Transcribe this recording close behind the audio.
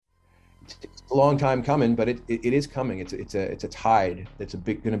it's a long time coming, but it is coming. It's a tide. It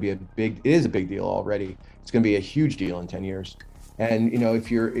is a big deal already. It's going to be a huge deal in 10 years. And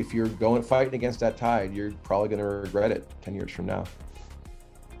if you're going fighting against that tide, you're probably going to regret it 10 years from now.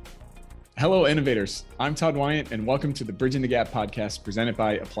 Hello, innovators. I'm Todd Wyant, and welcome to the Bridging the Gap podcast presented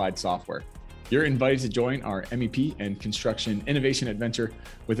by Applied Software. You're invited to join our MEP and construction innovation adventure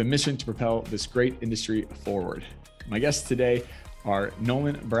with a mission to propel this great industry forward. My guests today are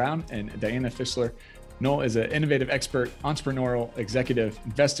Nolan Brown and Diana Fischler. Noel is an innovative expert, entrepreneurial, executive,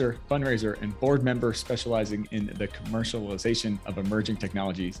 investor, fundraiser, and board member specializing in the commercialization of emerging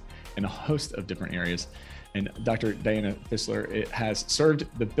technologies in a host of different areas. And Dr. Diana Fischler has served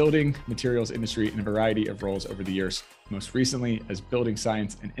the building materials industry in a variety of roles over the years, most recently as building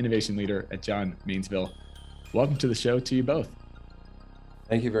science and innovation leader at John Mainsville. Welcome to the show to you both.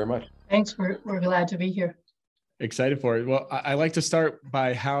 Thank you very much. Thanks. We're glad to be here. Excited for it. Well, I like to start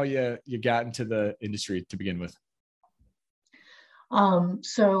by how you got into the industry to begin with.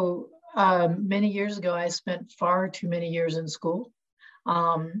 Many years ago, I spent far too many years in school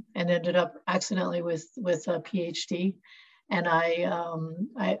and ended up accidentally with a PhD. And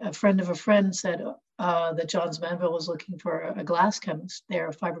a friend of a friend said that Johns Manville was looking for a glass chemist. They're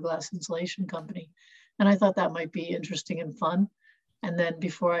a fiberglass insulation company. And I thought that might be interesting and fun. And then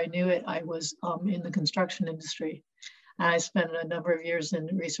before I knew it, I was in the construction industry. And I spent a number of years in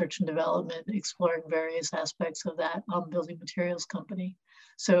research and development, exploring various aspects of that building materials company.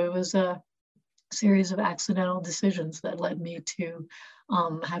 So it was a series of accidental decisions that led me to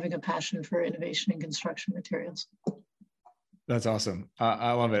having a passion for innovation in construction materials. That's awesome.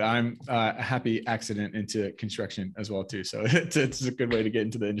 I love it. I'm a happy accident into construction as well too. So it's a good way to get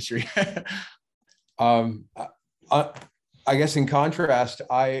into the industry. I guess in contrast,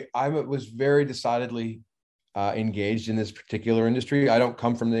 I was very decidedly engaged in this particular industry. I don't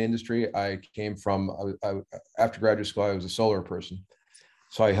come from the industry. I came from, after graduate school, I was a solar person.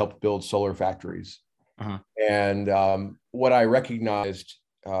 So I helped build solar factories. Uh-huh. And what I recognized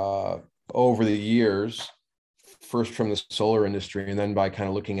over the years, first from the solar industry and then by kind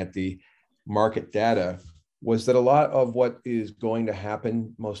of looking at the market data, was that a lot of what is going to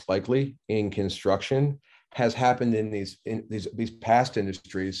happen most likely in construction has happened in these past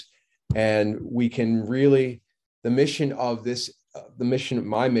industries. And we can really, my mission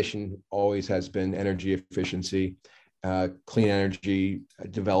always has been energy efficiency, clean energy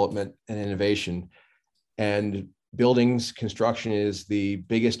development and innovation. And buildings construction is the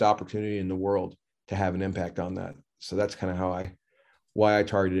biggest opportunity in the world to have an impact on that. So that's kind of why I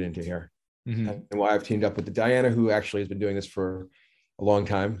targeted into here. Mm-hmm. And why I've teamed up with Diana, who actually has been doing this for a long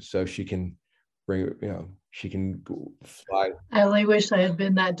time. So she can she can fly. I only wish I had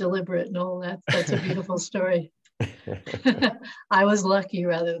been that deliberate, Noel. That's a beautiful story. I was lucky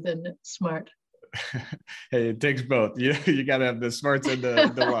rather than smart. Hey, it takes both. You got to have the smarts and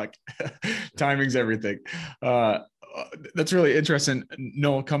the luck. Timing's everything. That's really interesting.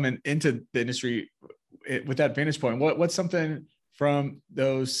 Noel, coming into the industry with that vantage point, what's something from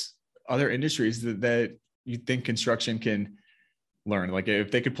those other industries that you think construction can learn? Like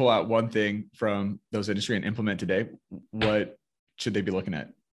if they could pull out one thing from those industry and implement today, what should they be looking at?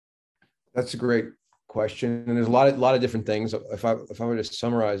 That's a great question. And there's a lot of different things. If I were to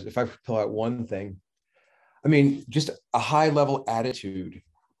summarize, if I pull out one thing, I mean, just a high level attitude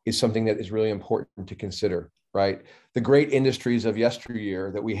is something that is really important to consider, right? The great industries of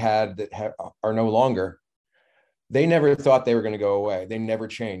yesteryear that we had that are no longer, they never thought they were going to go away. They never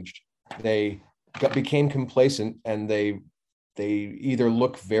changed. They became complacent, and they either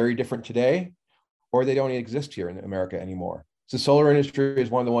look very different today or they don't exist here in America anymore. So the solar industry is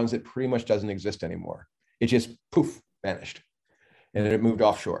one of the ones that pretty much doesn't exist anymore. It just poof, vanished, and it moved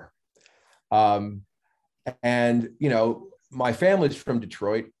offshore. And my family's from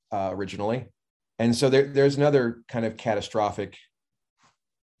Detroit originally. And so there's another kind of catastrophic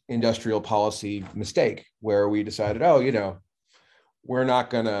industrial policy mistake where we decided, we're not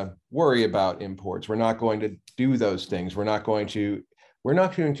going to worry about imports. We're not going to do those things. We're not going to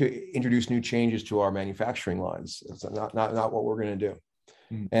introduce new changes to our manufacturing lines. It's not what we're going to do.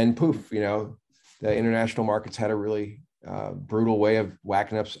 Mm. And poof, the international markets had a really brutal way of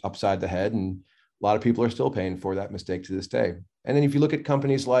whacking us upside the head. And a lot of people are still paying for that mistake to this day. And then if you look at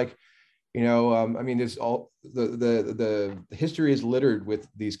companies like, there's all the history is littered with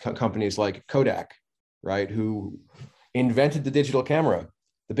these companies like Kodak, right? Who invented the digital camera, one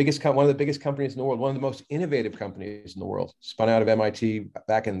of the biggest companies in the world, one of the most innovative companies in the world, spun out of MIT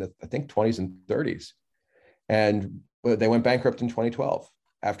back in the, 20s and 30s. And they went bankrupt in 2012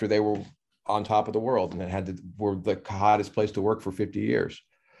 after they were on top of the world and were the hottest place to work for 50 years.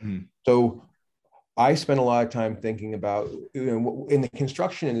 Mm. So I spent a lot of time thinking about, in the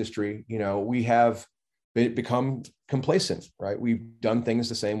construction industry, we have become complacent, right? We've done things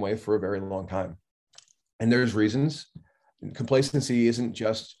the same way for a very long time. And there's reasons. Complacency isn't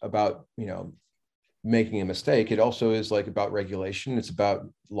just about, making a mistake. It also is like about regulation. It's about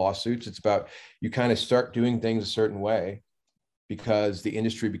lawsuits. It's about, you kind of start doing things a certain way because the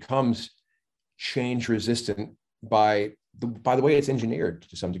industry becomes change resistant by the way it's engineered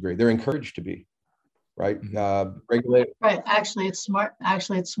to some degree. They're encouraged to be, right? Regulate. Right. Actually, it's smart.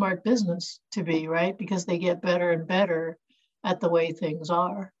 Actually, it's smart business to be, right? Because they get better and better at the way things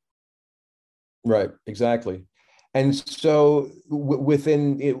are. Right. Exactly. And so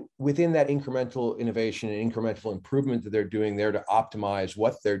within that incremental innovation and incremental improvement that they're doing there to optimize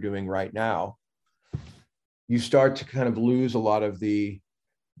what they're doing right now, you start to kind of lose a lot of the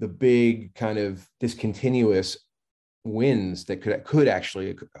big kind of discontinuous wins that could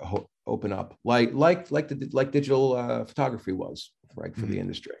actually open up, like digital photography was, right, for the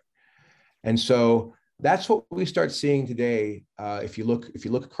industry. And so that's what we start seeing today. If you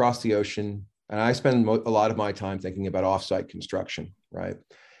look across the ocean, and I spend a lot of my time thinking about offsite construction, right?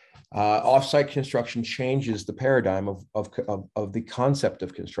 Offsite construction changes the paradigm of the concept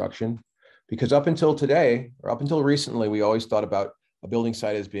of construction, because up until today, or up until recently, we always thought about a building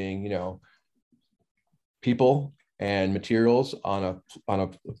site as being, people and materials on a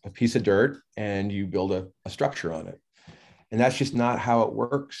piece of dirt, and you build a structure on it. And that's just not how it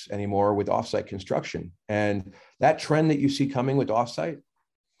works anymore with offsite construction. And that trend that you see coming with offsite,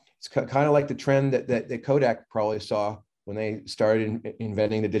 it's kind of like the trend that Kodak probably saw when they started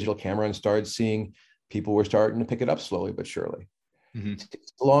inventing the digital camera and started seeing people were starting to pick it up slowly but surely. Mm-hmm.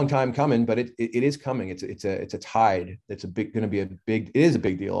 It's a long time coming, but it is coming. It's a tide. It is a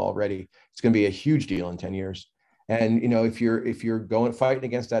big deal already. It's going to be a huge deal in 10 years. And if you're fighting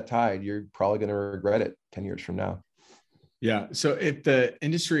against that tide, you're probably going to regret it 10 years from now. Yeah. So if the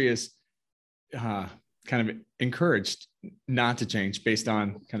industry is kind of encouraged not to change based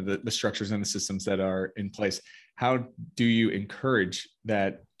on kind of the structures and the systems that are in place, how do you encourage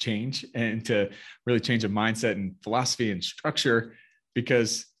that change and to really change a mindset and philosophy and structure?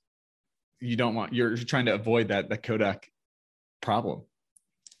 Because you're trying to avoid that Kodak problem.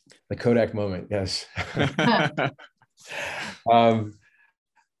 The Kodak moment, yes.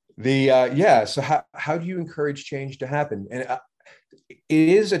 So how do you encourage change to happen? And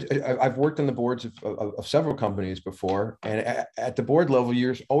I've worked on the boards of several companies before, and at the board level,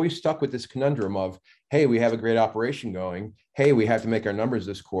 you're always stuck with this conundrum of, hey, we have a great operation going. Hey, we have to make our numbers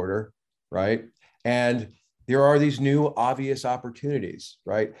this quarter, right? And there are these new obvious opportunities,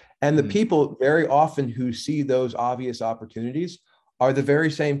 right? And the people very often who see those obvious opportunities are the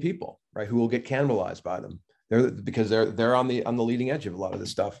very same people, right, who will get cannibalized by them. Because they're on the leading edge of a lot of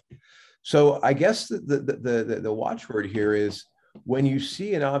this stuff. So I guess the watchword here is, when you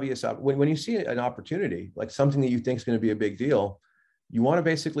see an opportunity, like something that you think is going to be a big deal, you want to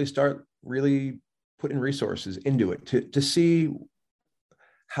basically start really putting resources into it to see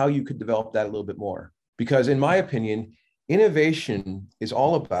how you could develop that a little bit more. Because in my opinion, innovation is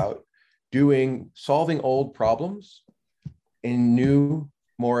all about solving old problems in new,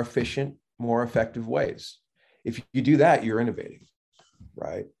 more efficient, more effective ways. If you do that, you're innovating,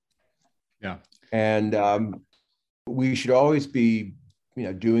 right? Yeah. And we should always be,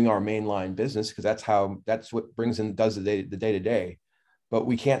 doing our mainline business, because that's what does the day to day. But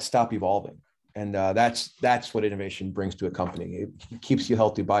we can't stop evolving, and that's what innovation brings to a company. It keeps you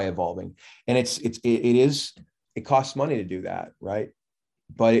healthy by evolving, and it costs money to do that, right?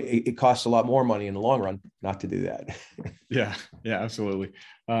 But it costs a lot more money in the long run not to do that. Yeah, absolutely.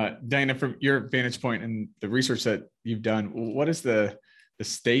 Dana, from your vantage point and the research that you've done, what is the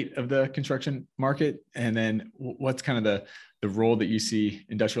state of the construction market? And then what's kind of the role that you see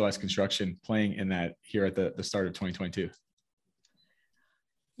industrialized construction playing in that here at the start of 2022?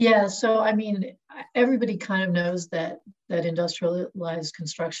 Yeah, so I mean, everybody kind of knows that industrialized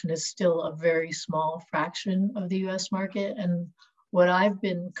construction is still a very small fraction of the US market. And what I've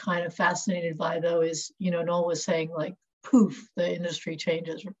been kind of fascinated by, though, is, Noel was saying, like, poof, the industry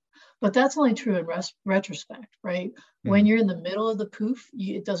changes. But that's only true in retrospect, right? Mm-hmm. When you're in the middle of the poof,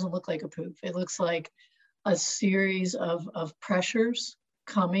 it doesn't look like a poof. It looks like a series of pressures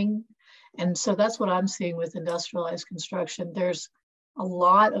coming. And so that's what I'm seeing with industrialized construction. There's a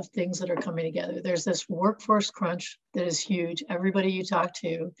lot of things that are coming together. There's this workforce crunch that is huge. Everybody you talk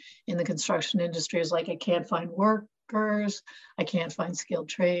to in the construction industry is like, I can't find workers. I can't find skilled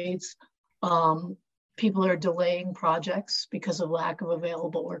trades. People are delaying projects because of lack of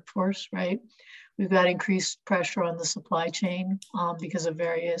available workforce, right? We've got increased pressure on the supply chain because of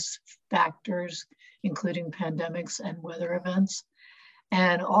various factors, including pandemics and weather events.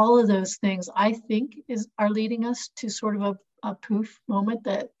 And all of those things, I think, are leading us to sort of a poof moment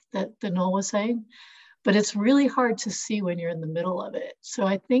that Noel was saying. But it's really hard to see when you're in the middle of it. So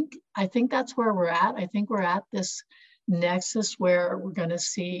I think that's where we're at. I think we're at this nexus where we're going to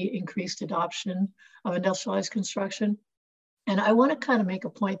see increased adoption of industrialized construction. And I want to kind of make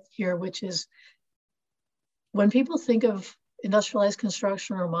a point here, which is when people think of industrialized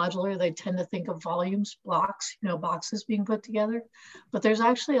construction or modular, they tend to think of volumes, blocks, boxes being put together. But there's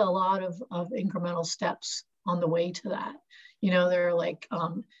actually a lot of incremental steps on the way to that. There are like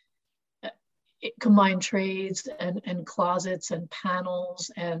combined trades and closets and panels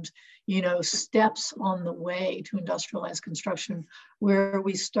and steps on the way to industrialized construction, where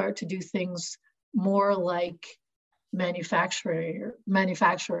we start to do things more like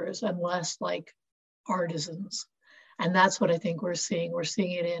manufacturers and less like artisans. And that's what I think we're seeing. We're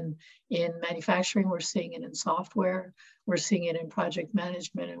seeing it in manufacturing, we're seeing it in software, we're seeing it in project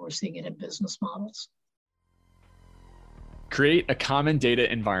management, and we're seeing it in business models. Create a common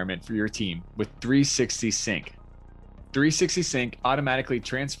data environment for your team with 360 Sync. 360 Sync automatically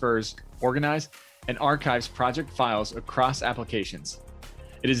transfers, organizes, and archives project files across applications.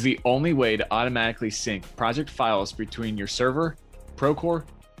 It is the only way to automatically sync project files between your server, Procore,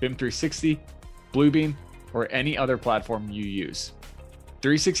 BIM 360, Bluebeam, or any other platform you use.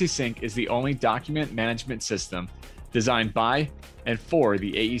 360 Sync is the only document management system designed by and for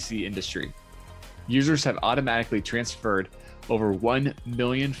the AEC industry. Users have automatically transferred over 1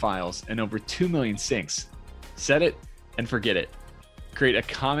 million files and over 2 million syncs. Set it and forget it. Create a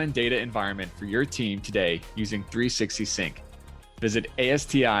common data environment for your team today using 360 Sync. Visit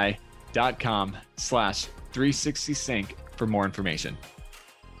ASTI.com/360sync for more information.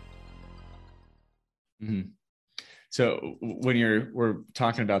 Mm-hmm. So when we're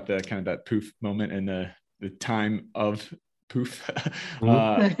talking about the kind of that poof moment and the time of poof,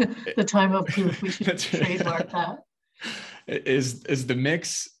 the time of poof, we should trademark that. Is the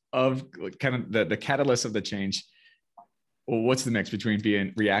mix of kind of the catalyst of the change. Well, what's the mix between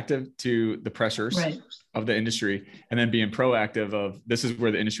being reactive to the pressures of the industry and then being proactive of this is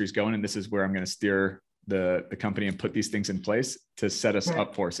where the industry is going and this is where I'm going to steer the company and put these things in place to set us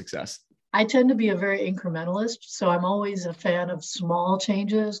up for success? I tend to be a very incrementalist. So I'm always a fan of small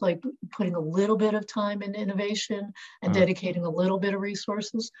changes, like putting a little bit of time in innovation and dedicating a little bit of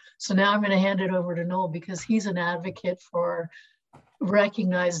resources. So now I'm going to hand it over to Noel because he's an advocate for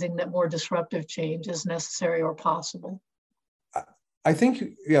recognizing that more disruptive change is necessary or possible. I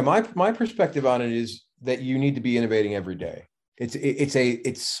think, my perspective on it is that you need to be innovating every day.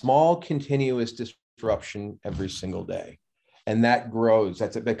 It's small, continuous disruption every single day. And that grows.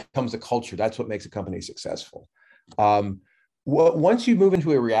 It becomes a culture. That's what makes a company successful. Once you move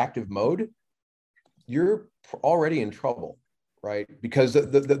into a reactive mode, you're already in trouble, right? Because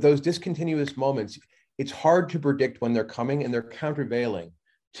those discontinuous moments, it's hard to predict when they're coming, and they're countervailing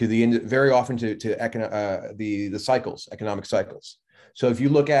to very often to the cycles, economic cycles. So if you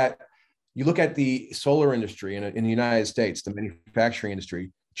look at the solar industry in the United States, the manufacturing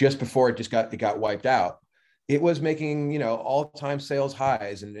industry, just before it got wiped out, it was making, all-time sales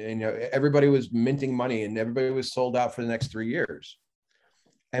highs, and everybody was minting money, and everybody was sold out for the next 3 years.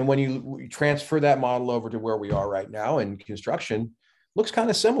 And when you transfer that model over to where we are right now in construction, looks kind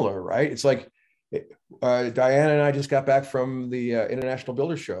of similar, right? It's like Diana and I just got back from the International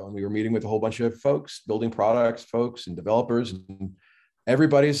Builders Show, and we were meeting with a whole bunch of folks, building products folks and developers, and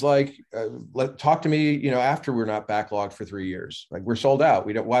everybody's like, talk to me, after we're not backlogged for 3 years. Like, we're sold out.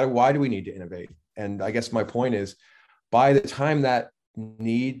 Why do we need to innovate? And I guess my point is, by the time that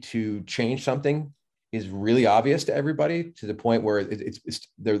need to change something is really obvious to everybody, to the point where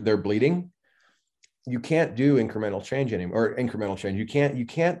they're bleeding, you can't do incremental change anymore, or incremental change. You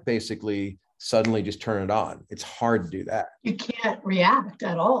can't basically suddenly just turn it on. It's hard to do that. You can't react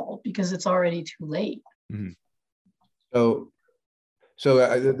at all because it's already too late. Mm-hmm. So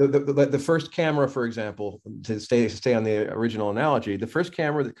the first camera, for example, to stay on the original analogy, the first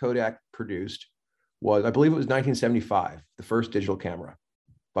camera that Kodak produced was, I believe it was 1975, the first digital camera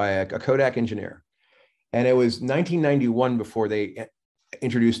by a Kodak engineer. And it was 1991 before they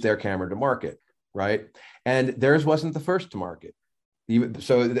introduced their camera to market, right? And theirs wasn't the first to market.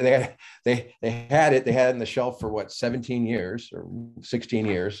 So they had it on the shelf for 17 years or 16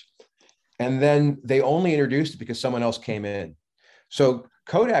 years. And then they only introduced it because someone else came in. So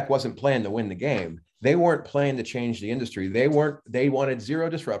Kodak wasn't playing to win the game. They weren't playing to change the industry. They wanted zero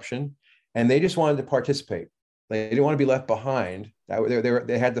disruption, and they just wanted to participate. They didn't want to be left behind.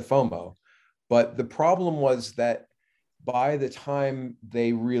 They had the FOMO. But the problem was that by the time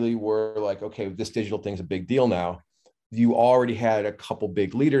they really were like, okay, this digital thing's a big deal now, you already had a couple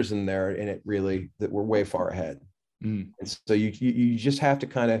big leaders in there, and it really that were way far ahead. And so you just have to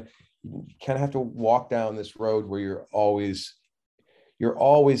kind of have to walk down this road where you're always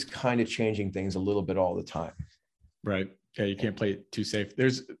kind of changing things a little bit all the time. Right. Yeah, you can't play it too safe.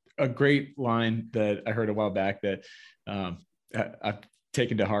 There's a great line that I heard a while back that I've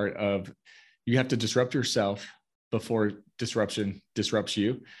taken to heart of, you have to disrupt yourself before disruption disrupts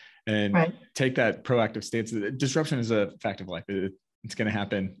you, and take that proactive stance. Disruption is a fact of life. It's going to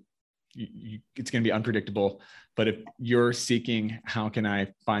happen. It's going to be unpredictable. But if you're seeking, how can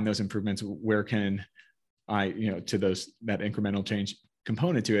I find those improvements? Where can I, to that incremental change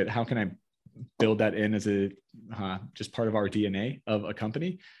component to it, how can I build that in as a just part of our DNA of a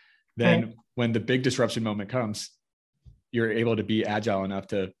company? Then when the big disruption moment comes, you're able to be agile enough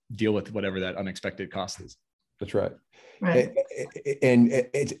to deal with whatever that unexpected cost is. That's right. And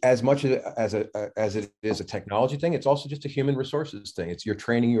it's as much as it is a technology thing, it's also just a human resources thing. It's you're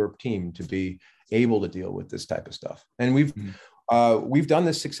training your team to be able to deal with this type of stuff. And we've done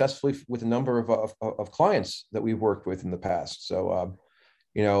this successfully with a number of clients that we've worked with in the past. So,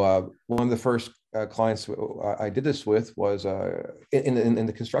 one of the first clients I did this with was in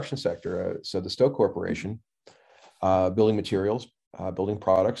the construction sector. So the Stoke Corporation, building materials, building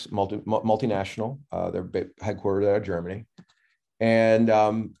products, multinational. They're headquartered out of Germany.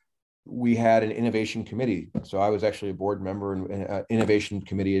 And we had an innovation committee. So I was actually a board member, and an innovation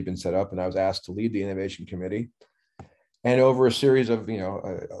committee had been set up, and I was asked to lead the innovation committee. And over a series of,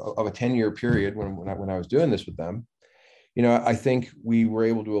 of a 10-year period when I was doing this with them, I think we were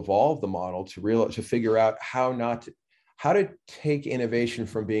able to evolve the model to figure out how to take innovation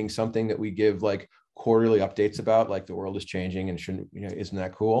from being something that we give like quarterly updates about, like the world is changing and shouldn't, isn't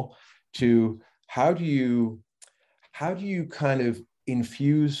that cool, to how do you kind of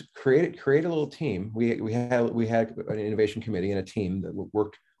create a little team. We had an innovation committee and a team that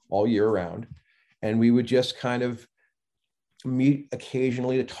worked all year round, and we would just kind of meet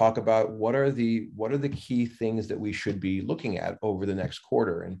occasionally to talk about what are the key things that we should be looking at over the next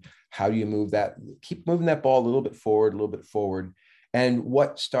quarter, and how do you keep moving that ball a little bit forward. And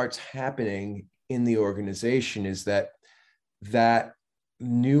what starts happening in the organization is that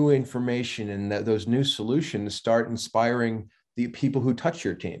new information and those new solutions start inspiring the people who touch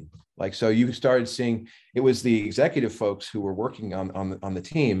your team. Like, so you started seeing, it was the executive folks who were working on the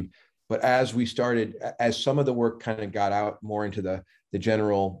team. But as some of the work kind of got out more into the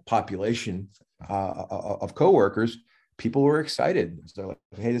general population of coworkers, people were excited. So like,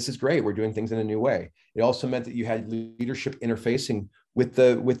 hey, this is great. We're doing things in a new way. It also meant that you had leadership interfacing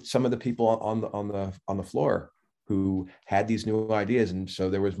with some of the people on the floor who had these new ideas. And so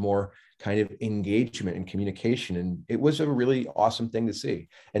there was more kind of engagement and communication. And it was a really awesome thing to see.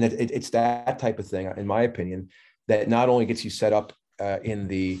 And it's that type of thing, in my opinion, that not only gets you set up on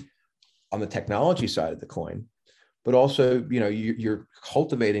the technology side of the coin, but also, you're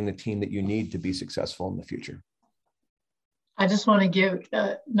cultivating the team that you need to be successful in the future. I just want to give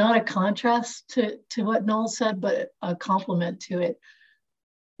not a contrast to what Noel said, but a compliment to it.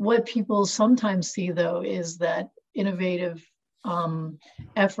 What people sometimes see, though, is that innovative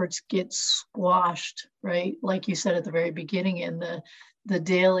efforts get squashed, right? Like you said at the very beginning, in the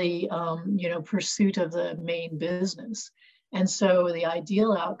daily, pursuit of the main business. And so the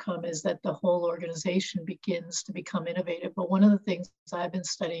ideal outcome is that the whole organization begins to become innovative. But one of the things I've been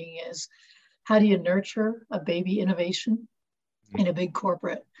studying is, how do you nurture a baby innovation in a big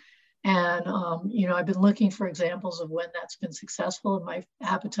corporate? And, I've been looking for examples of when that's been successful. And my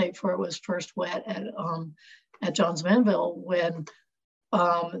appetite for it was first whet at Johns Manville, when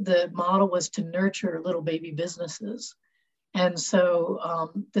the model was to nurture little baby businesses. And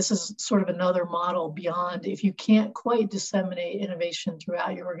so this is sort of another model beyond, if you can't quite disseminate innovation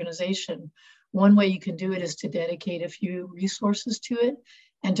throughout your organization, one way you can do it is to dedicate a few resources to it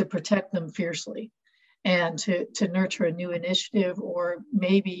and to protect them fiercely, and to nurture a new initiative, or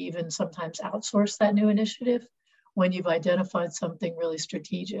maybe even sometimes outsource that new initiative when you've identified something really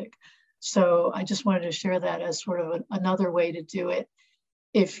strategic. So I just wanted to share that as sort of another way to do it.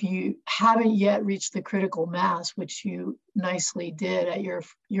 If you haven't yet reached the critical mass, which you nicely did at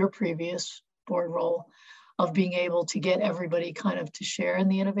your previous board role, of being able to get everybody kind of to share in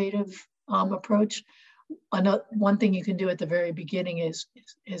the innovative approach, one thing you can do at the very beginning is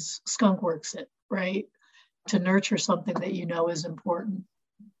skunk works it, right? To nurture something that is important.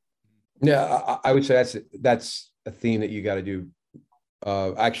 Yeah, I would say that's a theme that you got to do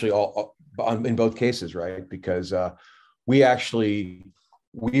actually in both cases, right? Because we actually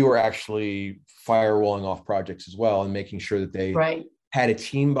we were actually firewalling off projects as well and making sure that they had a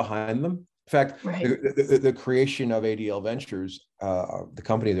team behind them. In fact, the creation of ADL Ventures, the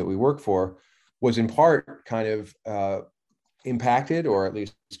company that we work for, was in part kind of impacted, or at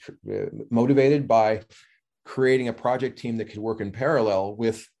least motivated by creating a project team that could work in parallel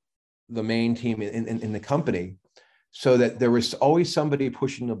with the main team in the company, so that there was always somebody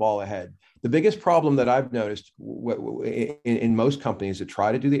pushing the ball ahead. The biggest problem that I've noticed in most companies that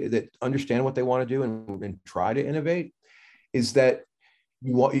try to do that understand what they want to do and try to innovate is that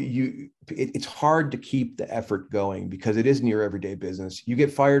it's hard to keep the effort going because it isn't your everyday business. You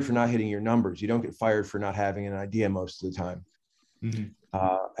get fired for not hitting your numbers. You don't get fired for not having an idea most of the time.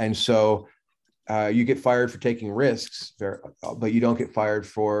 And so you get fired for taking risks, but you don't get fired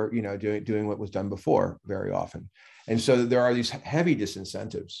for doing what was done before very often. And so there are these heavy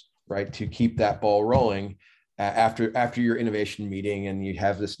disincentives, right, to keep that ball rolling after your innovation meeting, and you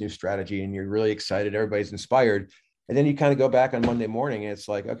have this new strategy and you're really excited, everybody's inspired. And then you kind of go back on Monday morning and it's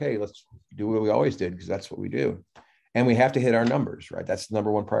like, okay, let's do what we always did because that's what we do. And we have to hit our numbers, right? That's the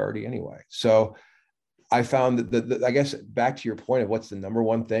number one priority anyway. So I found that I guess back to your point of what's the number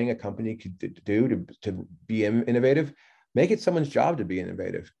one thing a company could do to be innovative, make it someone's job to be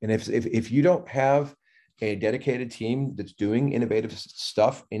innovative. And if you don't have a dedicated team that's doing innovative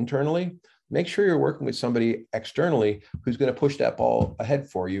stuff internally, make sure you're working with somebody externally who's going to push that ball ahead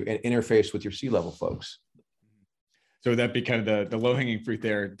for you and interface with your C-level folks. So would that be kind of the low-hanging fruit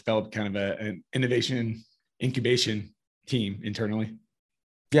there, develop kind of an innovation incubation team internally?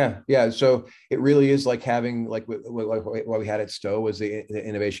 Yeah. So it really is like having what we had at Stowe was the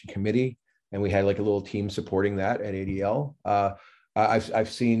innovation committee, and we had like a little team supporting that at ADL. I've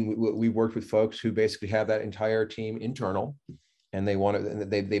seen we worked with folks who basically have that entire team internal, and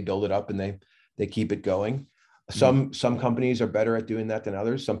they build it up and they keep it going. Some companies are better at doing that than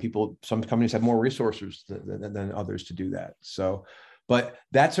others. Some companies have more resources than others to do that. So, but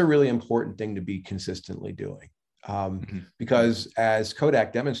that's a really important thing to be consistently doing. Because as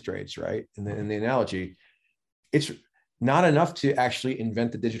Kodak demonstrates, right, in the analogy, it's not enough to actually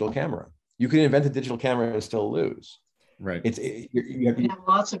invent the digital camera. You can invent the digital camera and still lose. Right. You have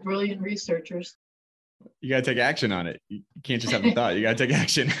lots of brilliant researchers. You got to take action on it. You can't just have a thought. You got to take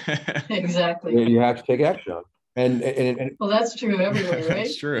action. Exactly. You have to take action on it. And well, that's true everywhere, right?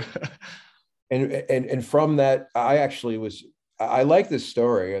 That's true. And from that, I like this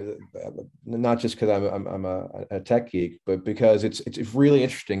story, not just because I'm a tech geek, but because it's really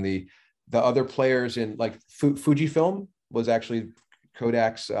interesting. The other players in like Fujifilm was actually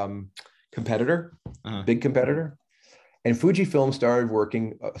Kodak's competitor, big competitor. And Fujifilm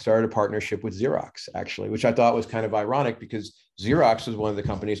started a partnership with Xerox, actually, which I thought was kind of ironic because Xerox was one of the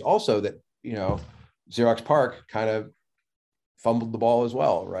companies also that, Xerox PARC kind of fumbled the ball as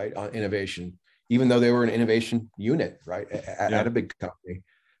well, right, on innovation, even though they were an innovation unit, right, at a big company.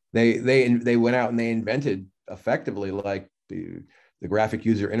 They went out and they invented effectively like the graphic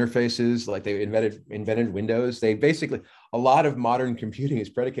user interfaces, like they invented Windows. They basically, a lot of modern computing is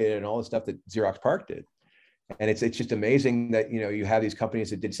predicated on all the stuff that Xerox PARC did. And it's just amazing that, you have these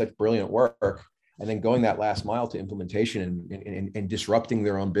companies that did such brilliant work and then going that last mile to implementation and disrupting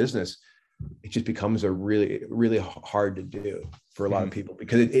their own business. It just becomes a really, really hard to do for a lot of people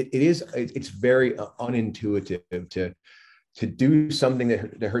because it's very unintuitive to do something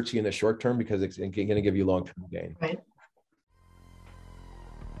that hurts you in the short term because it's going to give you long-term gain. Right.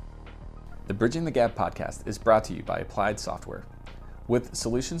 The Bridging the Gap podcast is brought to you by Applied Software. With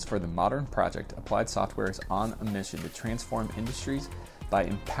solutions for the modern project, Applied Software is on a mission to transform industries by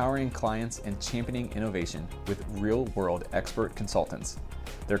empowering clients and championing innovation with real-world expert consultants.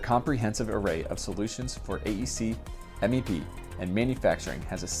 Their comprehensive array of solutions for AEC, MEP, and manufacturing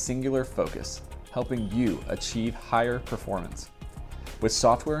has a singular focus, helping you achieve higher performance. With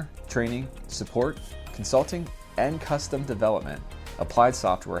software, training, support, consulting, and custom development, Applied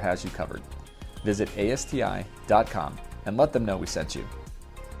Software has you covered. Visit ASTI.com and let them know we sent you.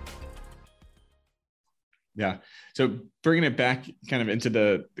 Yeah. So bringing it back kind of into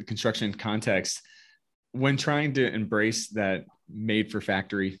the construction context, when trying to embrace that made for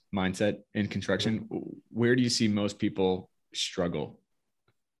factory mindset in construction, where do you see most people struggle?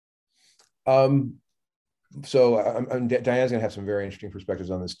 So Diana's going to have some very interesting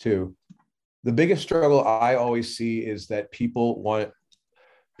perspectives on this too. The biggest struggle I always see is that people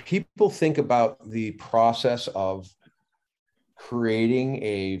think about the process of creating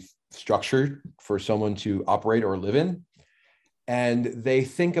a structure for someone to operate or live in, and they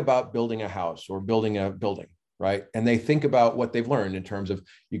think about building a house or building a building, right? And they think about what they've learned in terms of,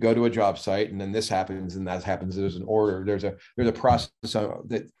 you go to a job site and then this happens and that happens. There's an order. There's a process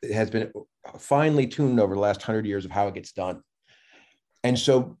that has been finely tuned over the last 100 years of how it gets done. And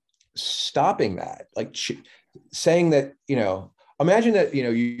so stopping that, like saying that, imagine that,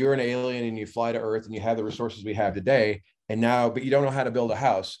 you're an alien and you fly to Earth and you have the resources we have today, and now, but you don't know how to build a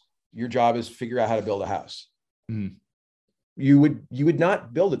house. Your job is to figure out how to build a house. Mm. You would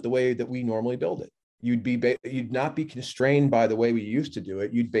not build it the way that we normally build it. You'd not be constrained by the way we used to do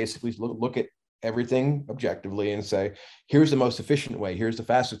it. You'd basically look at everything objectively and say, here's the most efficient way, here's the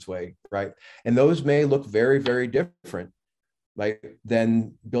fastest way, right? And those may look very, very different, like,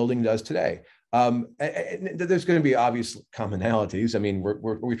 than building does today. And there's going to be obvious commonalities. I mean,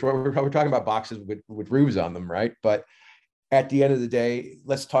 we're talking about boxes with roofs on them, right? But at the end of the day,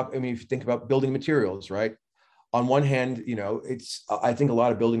 let's talk. I mean, if you think about building materials, right? On one hand, I think a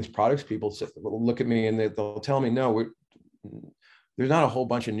lot of buildings products people look at me and they'll tell me, no, there's not a whole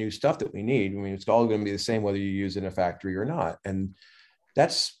bunch of new stuff that we need. I mean, it's all going to be the same whether you use it in a factory or not. And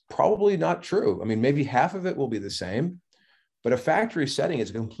that's probably not true. I mean, maybe half of it will be the same, but a factory setting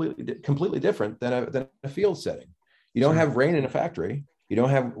is completely different than a field setting. You don't have rain in a factory. You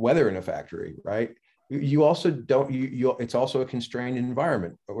don't have weather in a factory, right? You also don't. It's also a constrained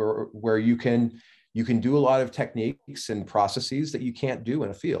environment where you can do a lot of techniques and processes that you can't do in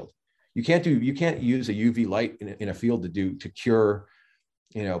a field. You can't use a UV light in a field to cure,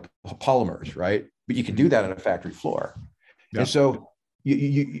 polymers, right? But you can do that on a factory floor. Yeah. And so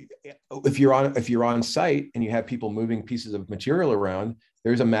if you're on site and you have people moving pieces of material around,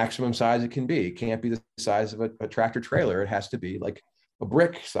 there's a maximum size it can be. It can't be the size of a tractor trailer. It has to be like a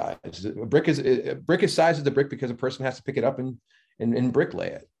brick size. A brick is size of the brick because a person has to pick it up and bricklay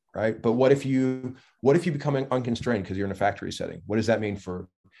it, right? But what if you become unconstrained because you're in a factory setting? What does that mean for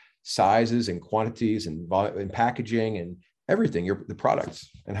sizes and quantities and packaging and everything? The products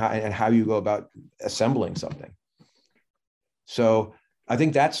and how you go about assembling something. So I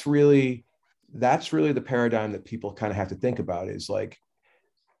think that's really the paradigm that people kind of have to think about, is like,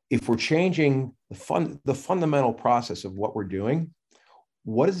 if we're changing the fundamental process of what we're doing,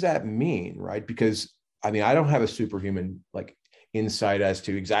 what does that mean, right? Because I mean, I don't have a superhuman like insight as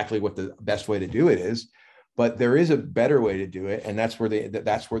to exactly what the best way to do it is, but there is a better way to do it, and that's where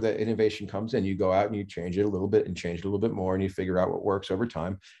the innovation comes in. You go out and you change it a little bit and change it a little bit more, and you figure out what works over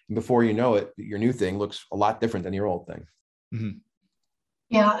time. And before you know it, your new thing looks a lot different than your old thing. Mm-hmm.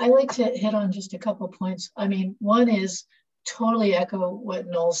 Yeah, I like to hit on just a couple of points. I mean, one is totally echo what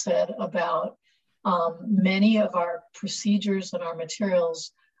Noel said about many of our procedures and our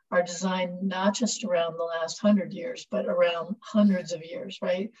materials are designed not just around the last 100 years, but around hundreds of years,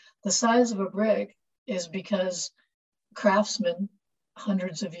 right? The size of a brick is because craftsmen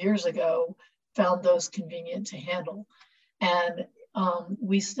hundreds of years ago found those convenient to handle. And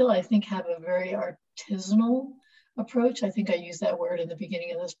we still, I think, have a very artisanal approach. I think I used that word in the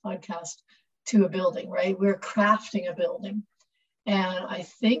beginning of this podcast, to a building, right? We're crafting a building. And I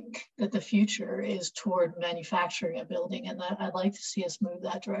think that the future is toward manufacturing a building, and that I'd like to see us move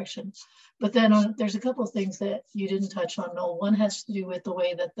that direction. But then there's a couple of things that you didn't touch on, Noel. One has to do with the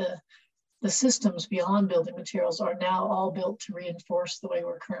way that the systems beyond building materials are now all built to reinforce the way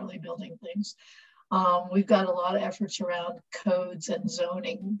we're currently building things. We've got a lot of efforts around codes and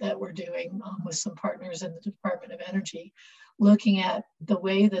zoning that we're doing with some partners in the Department of Energy, looking at the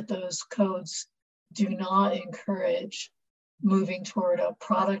way that those codes do not encourage moving toward a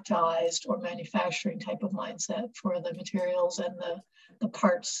productized or manufacturing type of mindset for the materials and the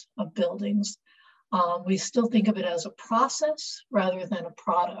parts of buildings. We still think of it as a process rather than a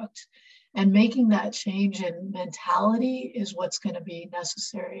product. And making that change in mentality is what's going to be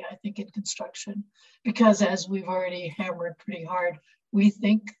necessary, I think, in construction. Because as we've already hammered pretty hard, we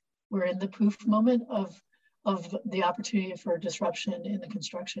think we're in the poof moment of the opportunity for disruption in the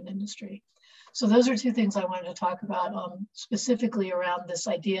construction industry. So those are two things I wanted to talk about, specifically around this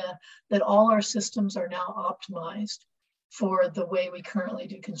idea that all our systems are now optimized for the way we currently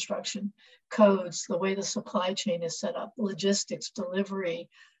do construction. Codes, the way the supply chain is set up, logistics, delivery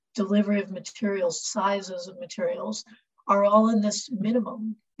of materials, sizes of materials are all in this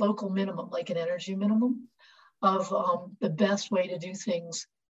minimum, local minimum, like an energy minimum of the best way to do things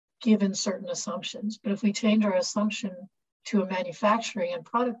given certain assumptions. But if we change our assumption to a manufacturing and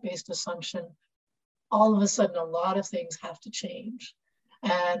product-based assumption, all of a sudden a lot of things have to change.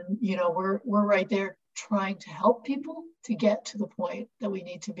 And we're right there trying to help people to get to the point that we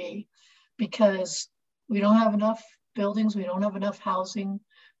need to be, because we don't have enough buildings, we don't have enough housing,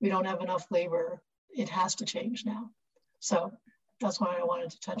 we don't have enough labor. It has to change now. So that's what I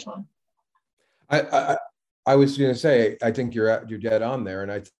wanted to touch on. I was going to say, I think you're dead on there,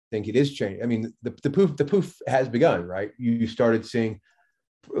 and I think it is changing. I mean, the poof has begun, right? You started seeing.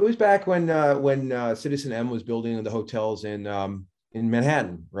 It was back when Citizen M was building the hotels in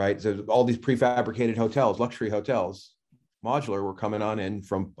Manhattan, right? So all these prefabricated hotels, luxury hotels, modular, were coming on in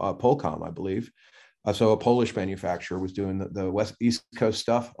from Polcom, I believe. So a Polish manufacturer was doing the East Coast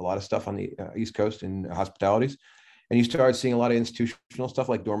stuff, a lot of stuff on the East Coast in hospitalities. And you started seeing a lot of institutional stuff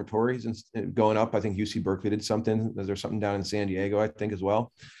like dormitories and going up. I think UC Berkeley did something. There's something down in San Diego, I think, as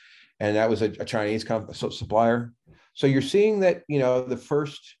well. And that was a Chinese supplier. So you're seeing that, the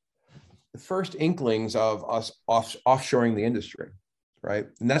first inklings of us offshoring the industry, right?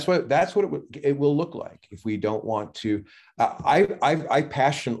 And that's what it will look like if we don't want to. I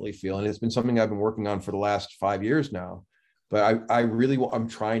passionately feel, and it's been something I've been working on for the last 5 years now, but I'm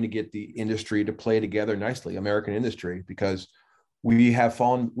trying to get the industry to play together nicely, American industry, because we've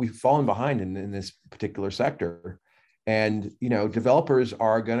fallen behind in this particular sector. And, developers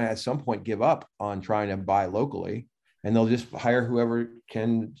are going to at some point give up on trying to buy locally, and they'll just hire whoever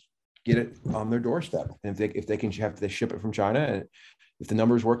can get it on their doorstep. And if they can have to ship it from China, and if the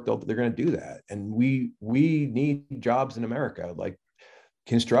numbers work, they're going to do that. And we need jobs in America. Like,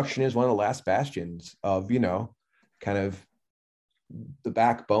 construction is one of the last bastions of, kind of the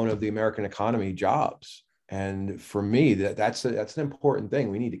backbone of the American economy, jobs. And for me, that's an important thing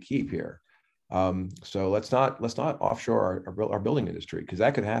we need to keep here. So let's not offshore our building industry, because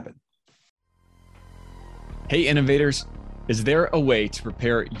that could happen. Hey, innovators, is there a way to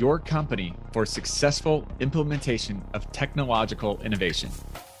prepare your company for successful implementation of technological innovation?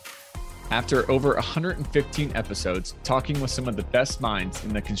 After over 115 episodes talking with some of the best minds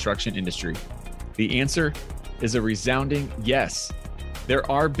in the construction industry, the answer is a resounding yes. There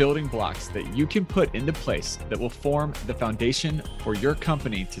are building blocks that you can put into place that will form the foundation for your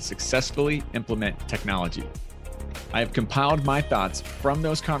company to successfully implement technology. I have compiled my thoughts from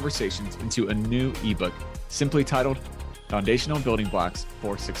those conversations into a new ebook simply titled Foundational Building Blocks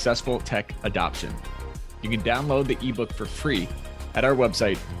for Successful Tech Adoption. You can download the ebook for free at our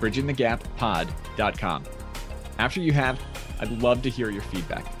website, bridgingthegappod.com. After you have, I'd love to hear your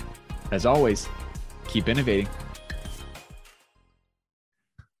feedback. As always, keep innovating.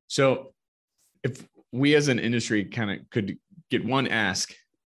 So if we as an industry kind of could get one ask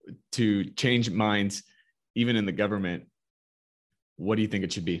to change minds, even in the government, what do you think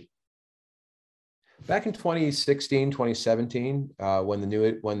it should be? Back in 2016, 2017, when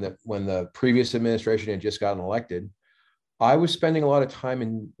the previous administration had just gotten elected, I was spending a lot of time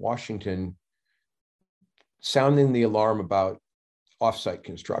in Washington sounding the alarm about offsite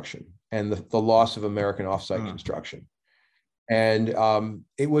construction and the loss of American offsite construction. And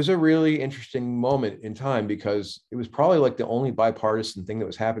it was a really interesting moment in time, because it was probably like the only bipartisan thing that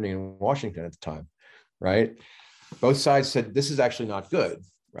was happening in Washington at the time, right? Both sides said, this is actually not good,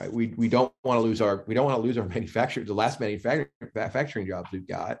 right? We don't want to lose our manufacturing, the last manufacturing jobs we've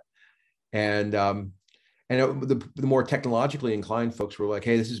got. And the more technologically inclined folks were like,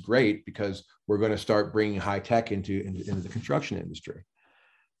 hey, this is great, because we're going to start bringing high tech into the construction industry.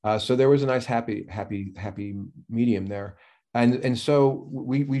 So there was a nice happy medium there. And so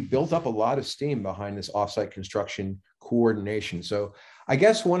we built up a lot of steam behind this offsite construction coordination. So I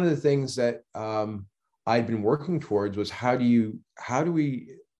guess one of the things that I'd been working towards was how do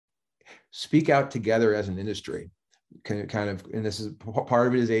we speak out together as an industry? Kind of, and this is part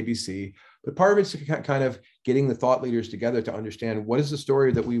of it is ABC, but part of it's kind of getting the thought leaders together to understand what is the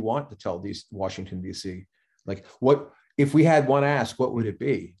story that we want to tell Washington, DC. Like, what if we had one ask, what would it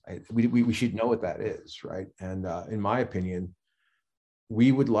be? We should know what that is, right? And in my opinion,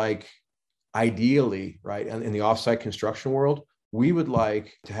 we would like, ideally, right, in the offsite construction world, we would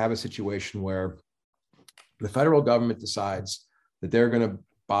like to have a situation where the federal government decides that they're going to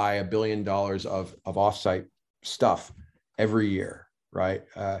buy $1 billion of offsite stuff every year, right?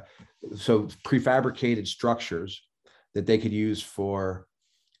 So prefabricated structures that they could use for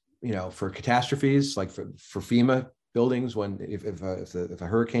catastrophes, like for FEMA buildings when if a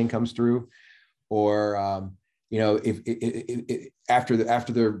hurricane comes through, or if after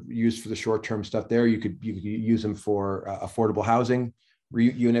they're used for the short-term stuff there, you could use them for affordable housing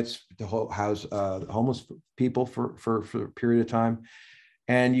units to house homeless people for a period of time.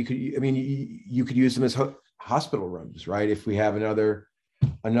 And you could use them as hospital rooms, right? If we have another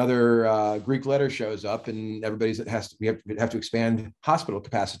Greek letter shows up and we have to expand hospital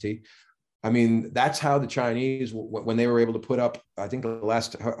capacity. I mean, that's how the Chinese, when they were able to put up, I think the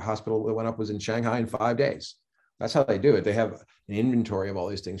last hospital that went up was in Shanghai in 5 days. That's how they do it. They have an inventory of all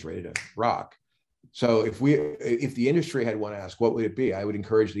these things ready to rock. So if the industry had one ask, what would it be? I would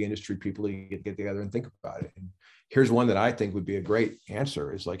encourage the industry people to get together and think about it. And here's one that I think would be a great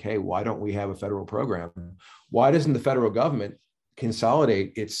answer is like, hey, why don't we have a federal program? Why doesn't the federal government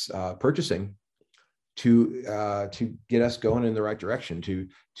consolidate its purchasing to get us going in the right direction,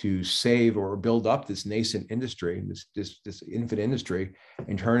 to save or build up this nascent industry, this infant industry,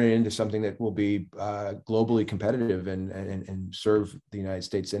 and turn it into something that will be globally competitive and serve the United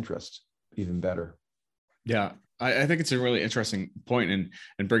States interests even better. Yeah, I think it's a really interesting point,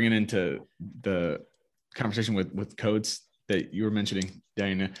 and bringing into the conversation with codes that you were mentioning,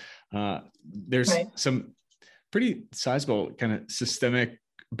 Diana. There's some pretty sizable kind of systemic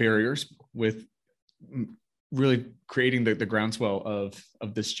barriers with really creating the groundswell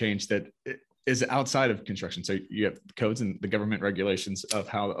of this change that is outside of construction. So you have codes and the government regulations of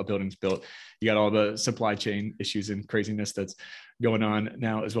how a building's built. You got all the supply chain issues and craziness that's going on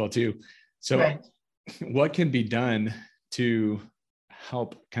now as well too. So what can be done to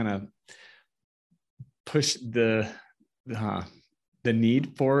help kind of push the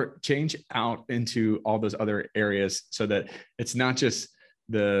need for change out into all those other areas, so that it's not just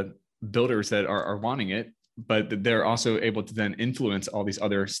the builders that are wanting it, but they're also able to then influence all these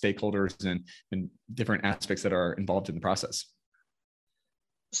other stakeholders and different aspects that are involved in the process?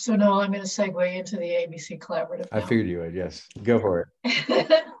 So now I'm going to segue into the ABC Collaborative now. I figured you would, yes. Go for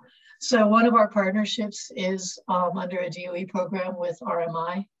it. So one of our partnerships is under a DOE program with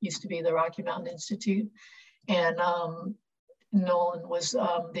RMI, used to be the Rocky Mountain Institute. And Nolan was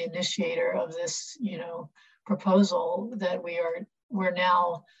the initiator of this, proposal that we're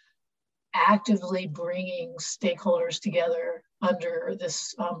now actively bringing stakeholders together under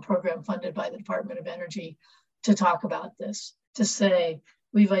this program funded by the Department of Energy to talk about this, to say,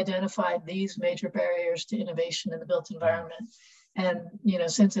 we've identified these major barriers to innovation in the built environment. And,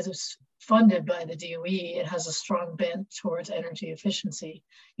 since it is funded by the DOE, it has a strong bent towards energy efficiency.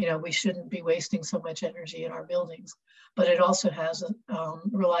 We shouldn't be wasting so much energy in our buildings, but it also has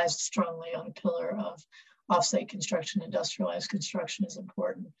relies strongly on a pillar of offsite construction. Industrialized construction is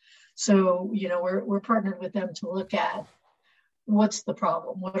important. So, we're partnered with them to look at what's the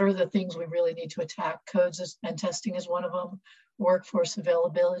problem? What are the things we really need to attack? Codes and testing is one of them. Workforce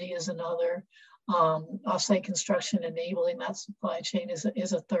availability is another. Offsite construction enabling that supply chain is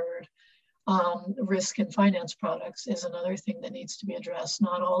a third. Risk and finance products is another thing that needs to be addressed.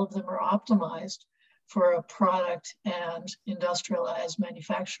 Not all of them are optimized for a product and industrialized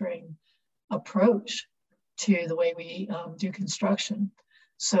manufacturing approach to the way we do construction.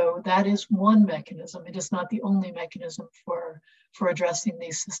 So that is one mechanism. It is not the only mechanism for addressing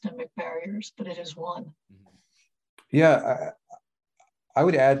these systemic barriers, but it is one. Yeah, I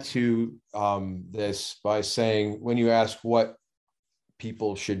would add to this by saying, when you ask what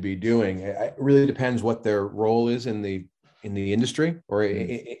people should be doing, it really depends what their role is in the industry or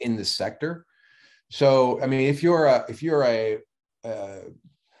in the sector. So, I mean, if you're a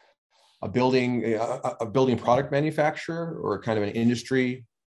building product manufacturer or kind of an industry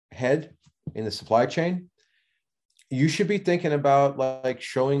head in the supply chain, you should be thinking about like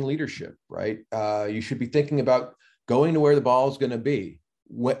showing leadership, right? You should be thinking about going to where the ball is going to be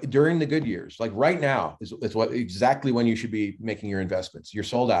during the good years. Like right now is exactly when you should be making your investments. You're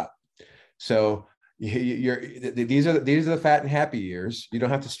sold out. So these are the fat and happy years. You don't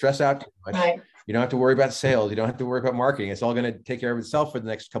have to stress out too much. Right. You don't have to worry about sales. You don't have to worry about marketing. It's all going to take care of itself for the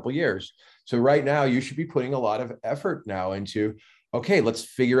next couple of years. So right now you should be putting a lot of effort now into, okay, let's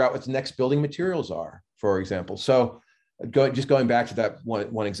figure out what the next building materials are, for example. So going back to that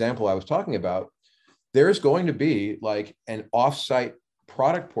one example I was talking about, there's going to be like an offsite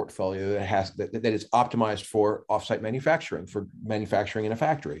product portfolio that is optimized for offsite manufacturing, for manufacturing in a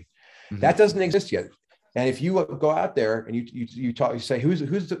factory. Mm-hmm. That doesn't exist yet. And if you go out there and you say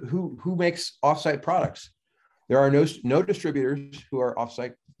who makes offsite products, there are no distributors who are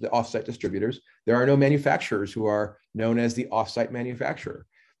the offsite distributors. There are no manufacturers who are known as the offsite manufacturer.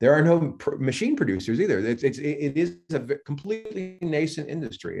 There are no machine producers either. It is a completely nascent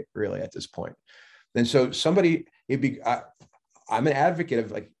industry really at this point. And so I'm an advocate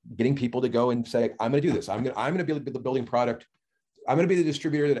of like getting people to go and say, I'm going to do this. I'm going to build the building product. I'm going to be the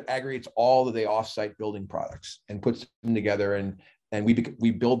distributor that aggregates all of the offsite building products and puts them together, and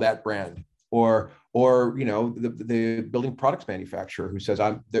we build that brand. Or the building products manufacturer who says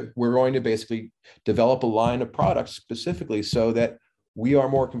we're going to basically develop a line of products specifically so that we are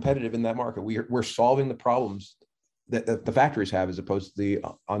more competitive in that market. We're solving the problems that the factories have as opposed to the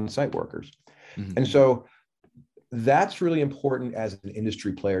on-site workers. Mm-hmm. And so that's really important as an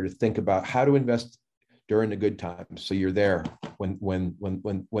industry player to think about how to invest during the good times, so you're there when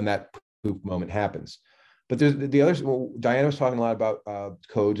that poof moment happens. But there's the others. Well, Diana was talking a lot about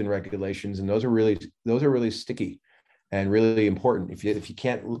codes and regulations, and those are really sticky and really important. If you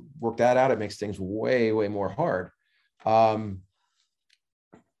can't work that out, it makes things way more hard.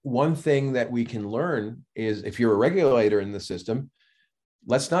 One thing that we can learn is, if you're a regulator in the system,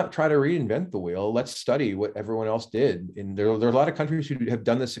 let's not try to reinvent the wheel. Let's study what everyone else did. And there are a lot of countries who have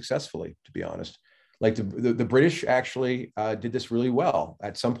done this successfully, to be honest. Like the British actually did this really well.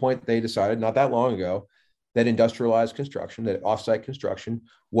 At some point, they decided not that long ago that industrialized construction, that offsite construction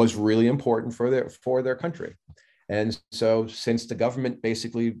was really important for their country. And so since the government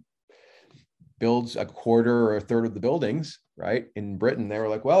basically builds a quarter or a third of the buildings, right, in Britain, they were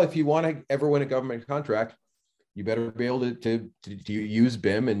like, well, if you want to ever win a government contract, you better be able to use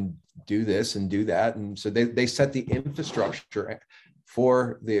BIM and do this and do that. And so they set the infrastructure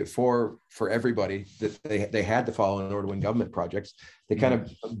for everybody that they had to follow in order to win government projects. They kind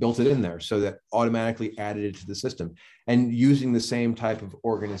of built it in there so that automatically added it to the system. And using the same type of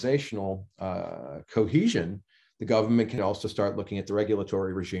organizational cohesion, the government can also start looking at the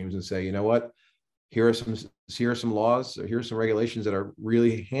regulatory regimes and say, you know what, here are some laws, or here are some regulations that are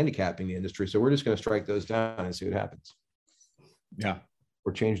really handicapping the industry. So we're just going to strike those down and see what happens. Yeah.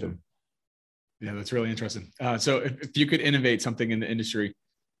 Or change them. Yeah, that's really interesting. So if you could innovate something in the industry,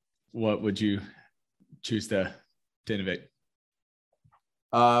 what would you choose to innovate?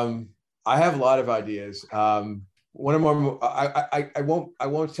 I have a lot of ideas. One of them, I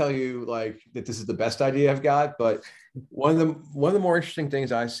won't tell you like that this is the best idea I've got, but one of the more interesting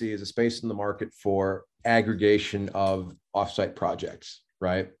things I see is a space in the market for aggregation of offsite projects,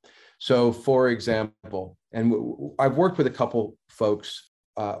 right? So for example, and I've worked with a couple folks,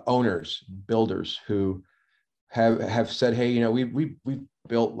 owners, builders who have said, hey, you know, we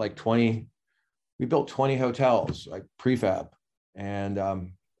built like 20 hotels, like prefab,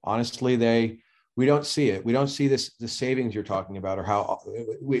 and honestly, we don't see it. We don't see the savings you're talking about, or how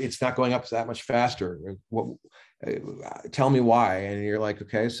it's not going up that much faster. Tell me why. And you're like,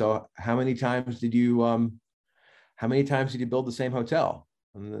 okay, so how many times did you build the same hotel?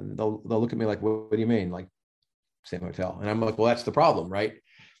 And then they'll look at me like, what do you mean? Like, same hotel? And I'm like, well, that's the problem, right?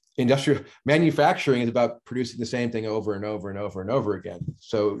 Industrial manufacturing is about producing the same thing over and over and over and over again.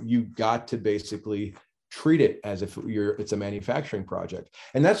 So you got to basically treat it as if it's a manufacturing project.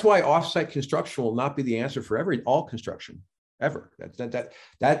 And that's why offsite construction will not be the answer for all construction ever.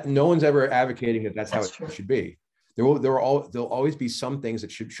 That no one's ever advocating that that's how it should be. There'll always be some things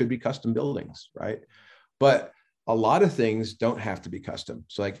that should be custom buildings, right? But a lot of things don't have to be custom.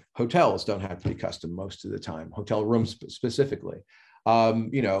 So like hotels don't have to be custom most of the time, hotel rooms specifically.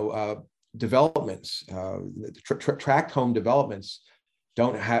 Developments, tract home developments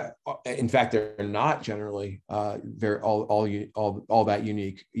don't have, in fact, they're not generally all that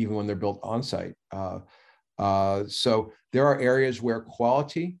unique, even when they're built on site. So there are areas where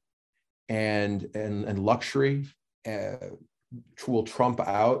quality and luxury will trump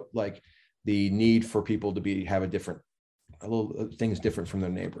out like the need for people to have things different from their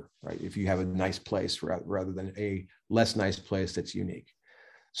neighbor, right? If you have a nice place rather than a less nice place that's unique.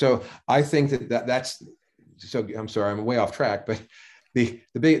 So I think that's, so I'm sorry, I'm way off track, but the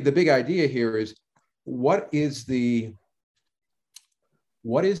big idea here is what is the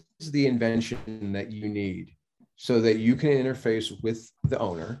invention that you need so that you can interface with the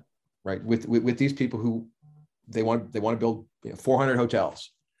owner, right? With these people who they want to build 400 hotels,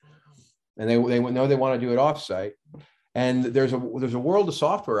 and they know they want to do it offsite. And there's a world of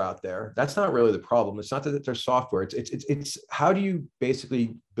software out there. That's not really the problem. It's not that there's software. It's how do you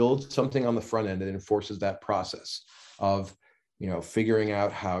basically build something on the front end that enforces that process of figuring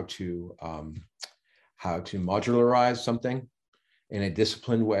out how to modularize something in a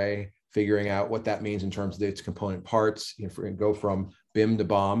disciplined way, figuring out what that means in terms of its component parts, go from BIM to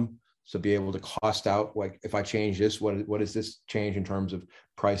BOM. So be able to cost out, like if I change this, what does this change in terms of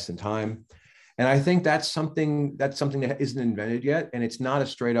price and time? And I think that's something that isn't invented yet. And it's not a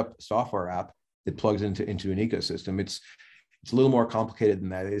straight up software app that plugs into an ecosystem. It's a little more complicated than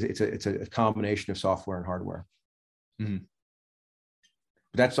that. It's a combination of software and hardware. Mm-hmm.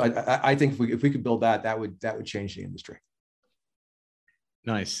 That's, I think if we could build that would change the industry.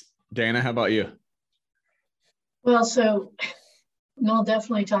 Nice. Dana, how about you? Well, so Noel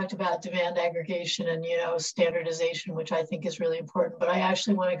definitely talked about demand aggregation and, standardization, which I think is really important, but I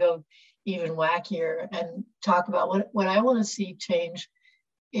actually want to go even wackier and talk about what I want to see change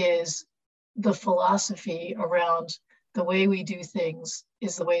is the philosophy around the way we do things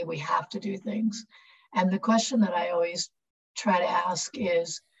is the way we have to do things. And the question that I always try to ask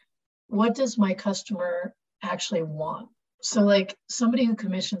is, what does my customer actually want? So like somebody who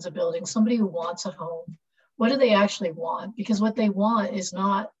commissions a building, somebody who wants a home, what do they actually want? Because what they want is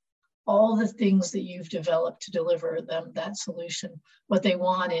not all the things that you've developed to deliver them that solution. What they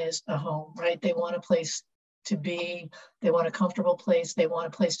want is a home, right? They want a place to be, they want a comfortable place, they want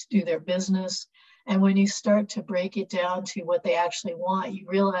a place to do their business. And when you start to break it down to what they actually want, you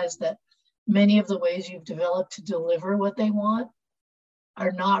realize that many of the ways you've developed to deliver what they want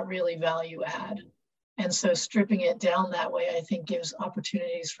are not really value add. And so stripping it down that way, I think, gives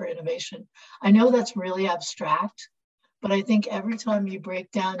opportunities for innovation. I know that's really abstract, but I think every time you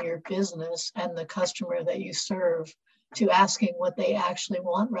break down your business and the customer that you serve to asking what they actually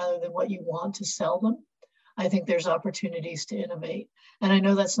want rather than what you want to sell them, I think there's opportunities to innovate. And I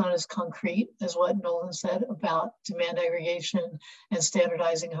know that's not as concrete as what Nolan said about demand aggregation and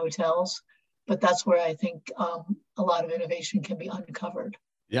standardizing hotels, but that's where I think a lot of innovation can be uncovered.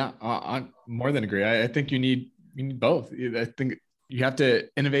 Yeah, I more than agree. I think you need both. I think you have to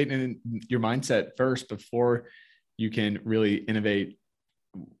innovate in your mindset first before you can really innovate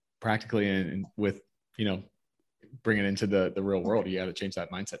practically and with, bring it into the real world. You got to change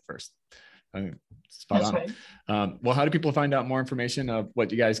that mindset first. Spot on. Right. Well, how do people find out more information of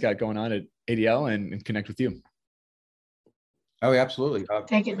what you guys got going on at ADL and connect with you? Oh, absolutely.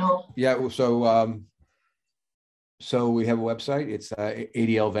 Take it, Noel. Yeah. So we have a website. It's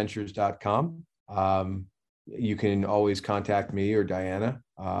adlventures.com. You can always contact me or Diana,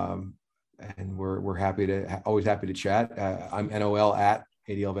 and we're always happy to chat. I'm NOL at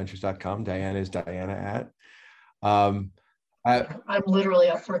adlventures.com. Diana is Diana at. I'm literally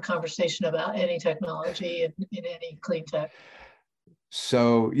up for a conversation about any technology and in any clean tech.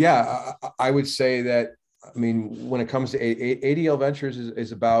 So yeah, I would say that, when it comes to ADL Ventures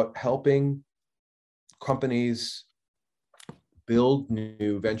is about helping companies build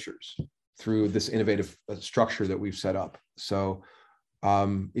new ventures through this innovative structure that we've set up. So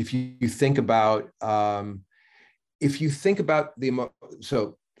if you think about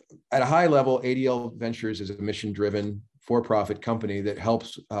so at a high level, ADL Ventures is a mission-driven for-profit company that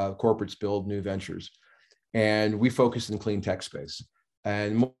helps corporates build new ventures. And we focus in clean tech space.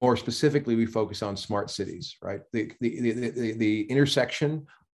 And more specifically, we focus on smart cities, right? The intersection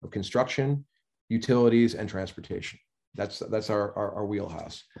of construction, utilities, and transportation. That's our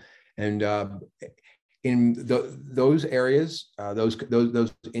wheelhouse. And in those areas,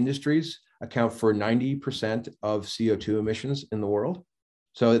 those industries account for 90% of CO2 emissions in the world.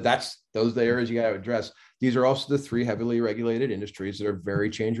 So those are the areas you got to address. These are also the 3 heavily regulated industries that are very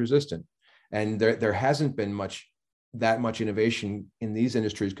change resistant. And there hasn't been that much innovation in these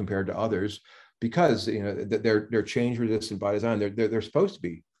industries compared to others because they're change resistant by design. They're supposed to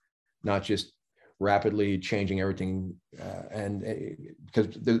be, not just rapidly changing everything, and because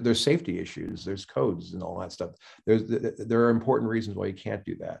there's safety issues, there's codes and all that stuff. There are important reasons why you can't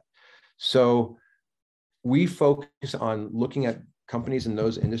do that. So we focus on looking at companies in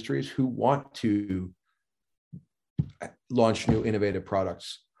those industries who want to launch new innovative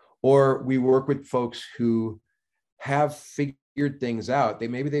products, or we work with folks who have figured things out.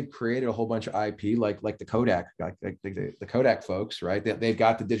 They've created a whole bunch of IP, like the Kodak, like the Kodak folks, right? They've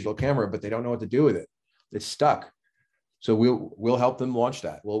got the digital camera, but they don't know what to do with it. It's stuck. So we'll help them launch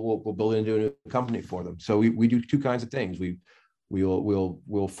that. We'll build it into a new company for them. So we do 2 kinds of things.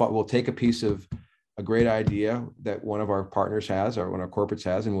 We'll take a piece of a great idea that one of our partners has or one of our corporates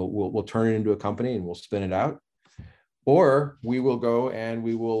has, and we'll turn it into a company and we'll spin it out. Or we will go and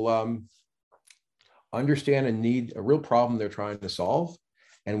we will understand a real problem they're trying to solve,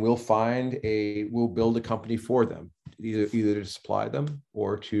 and we'll build a company for them, either to supply them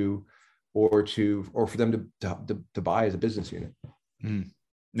or for them to buy as a business unit.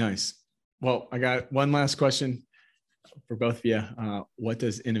 Nice. Well, I got one last question for both of you. What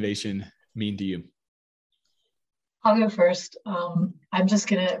does innovation mean to you? I'll go first. I'm just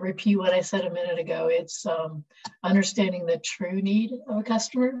going to repeat what I said a minute ago. It's understanding the true need of a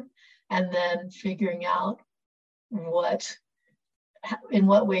customer and then figuring out in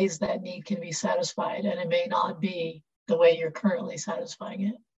what ways that need can be satisfied. And it may not be the way you're currently satisfying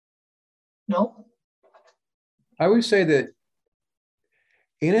it. No? I would say that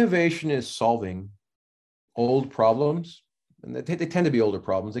innovation is solving old problems. And they tend to be older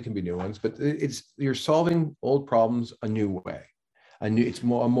problems. They can be new ones, but you're solving old problems a new way. It's a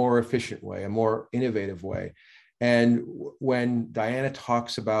more efficient way, a more innovative way. And when Diana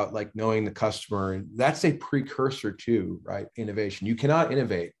talks about like knowing the customer, that's a precursor to, right, innovation. You cannot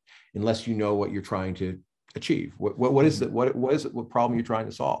innovate unless you know what you're trying to achieve. What problem you're trying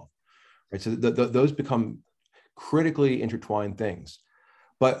to solve, right? So those become critically intertwined things.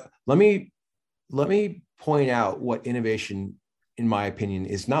 But let me let me point out what innovation, in my opinion,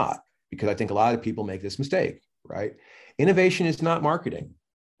 is not, because I think a lot of people make this mistake, right? Innovation is not marketing,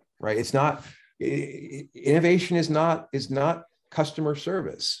 right? It's not, innovation is not customer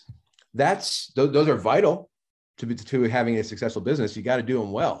service. Those are vital to having a successful business. You got to do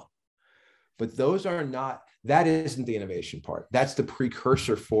them well, but those are not, that isn't the innovation part. That's the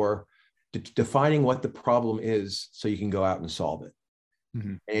precursor for defining what the problem is so you can go out and solve it.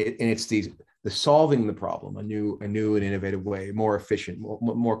 Mm-hmm. And it's the solving the problem a new and innovative way, more efficient,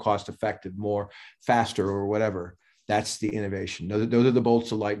 more cost effective, more faster, or whatever. That's the innovation. Those are the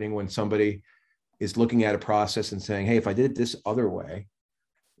bolts of lightning when somebody is looking at a process and saying, hey, if I did it this other way,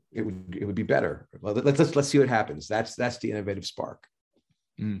 it would be better. Well, let's see what happens. That's the innovative spark.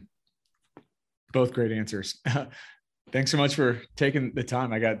 Mm. Both great answers. Thanks so much for taking the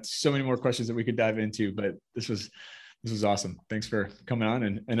time. I got so many more questions that we could dive into, but this was awesome. Thanks for coming on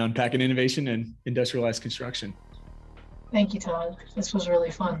and unpacking innovation and industrialized construction. Thank you, Todd. This was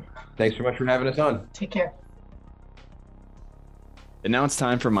really fun. Thanks so much for having us on. Take care. And now it's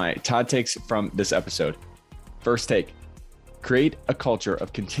time for my Todd takes from this episode. First take: create a culture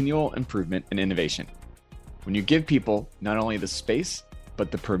of continual improvement and innovation. When you give people not only the space, but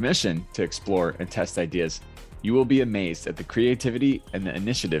the permission to explore and test ideas, you will be amazed at the creativity and the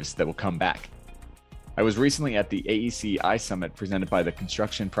initiatives that will come back. I was recently at the AEC iSummit presented by the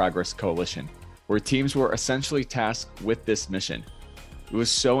Construction Progress Coalition, where teams were essentially tasked with this mission. It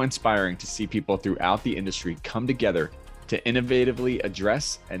was so inspiring to see people throughout the industry come together to innovatively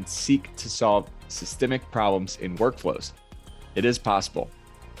address and seek to solve systemic problems in workflows. It is possible.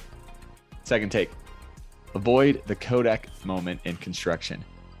 Second take: avoid the Kodak moment in construction.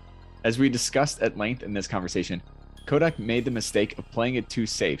 As we discussed at length in this conversation, Kodak made the mistake of playing it too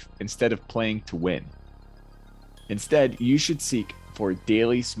safe instead of playing to win. Instead, you should seek for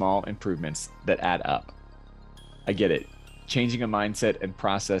daily small improvements that add up. I get it. Changing a mindset and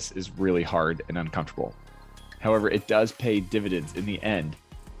process is really hard and uncomfortable. However, it does pay dividends in the end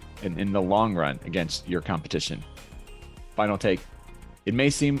and in the long run against your competition. Final take: it may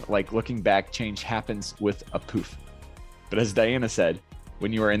seem like looking back, change happens with a poof. But as Diana said,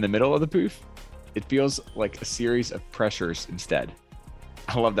 when you are in the middle of the poof, it feels like a series of pressures instead.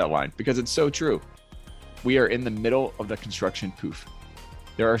 I love that line because it's so true. We are in the middle of the construction poof.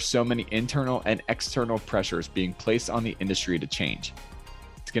 There are so many internal and external pressures being placed on the industry to change.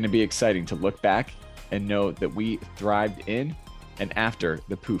 It's going to be exciting to look back and know that we thrived in and after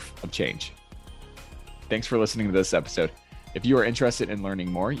the poof of change. Thanks for listening to this episode. If you are interested in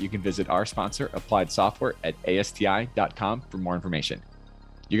learning more, you can visit our sponsor, Applied Software, at ASTI.com for more information.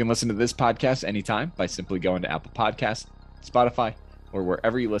 You can listen to this podcast anytime by simply going to Apple Podcasts, Spotify, or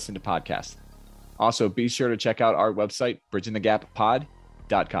wherever you listen to podcasts. Also, be sure to check out our website,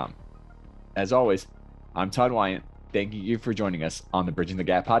 bridgingthegappod.com. As always, I'm Todd Wyant. Thank you for joining us on the Bridging the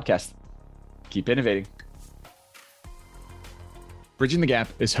Gap podcast. Keep innovating. Bridging the Gap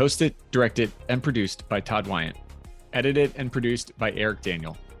is hosted, directed, and produced by Todd Wyant. Edited and produced by Eric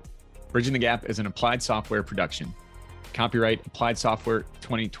Daniel. Bridging the Gap is an Applied Software production. Copyright Applied Software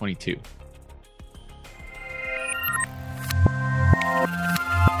 2022.